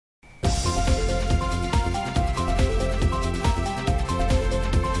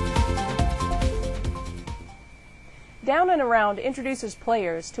Down and Around introduces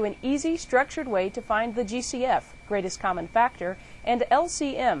players to an easy, structured way to find the GCF, greatest common factor, and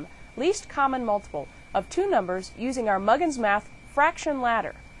LCM, least common multiple, of two numbers using our MugginsMath fraction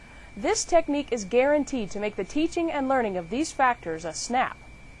ladder. This technique is guaranteed to make the teaching and learning of these factors a snap.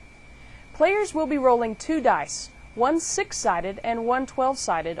 Players will be rolling two dice, one 6-sided and one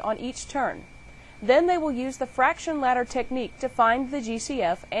 12-sided on each turn. Then they will use the fraction ladder technique to find the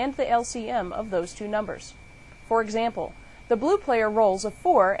GCF and the LCM of those two numbers. For example, the blue player rolls a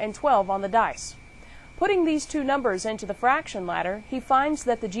 4 and 12 on the dice. Putting these two numbers into the fraction ladder, he finds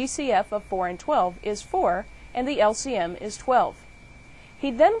that the GCF of 4 and 12 is 4 and the LCM is 12. He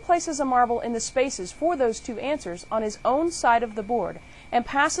then places a marble in the spaces for those two answers on his own side of the board and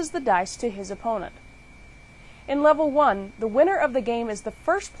passes the dice to his opponent. In Level 1, the winner of the game is the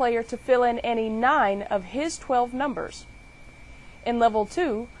first player to fill in any 9 of his 12 numbers. In Level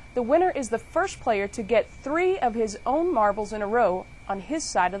 2, the winner is the first player to get 3 of his own marbles in a row on his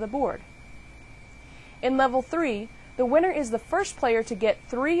side of the board. In Level 3, the winner is the first player to get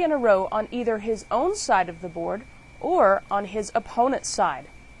 3 in a row on either his own side of the board or on his opponent's side.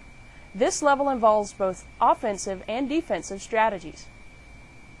 This level involves both offensive and defensive strategies.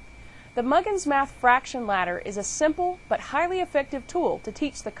 The MugginsMath fraction ladder is a simple but highly effective tool to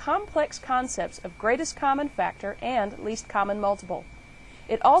teach the complex concepts of greatest common factor and least common multiple.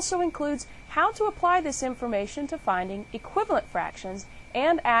 It also includes how to apply this information to finding equivalent fractions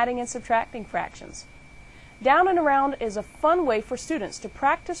and adding and subtracting fractions. Down and Around is a fun way for students to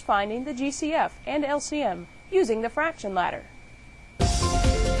practice finding the GCF and LCM using the fraction ladder.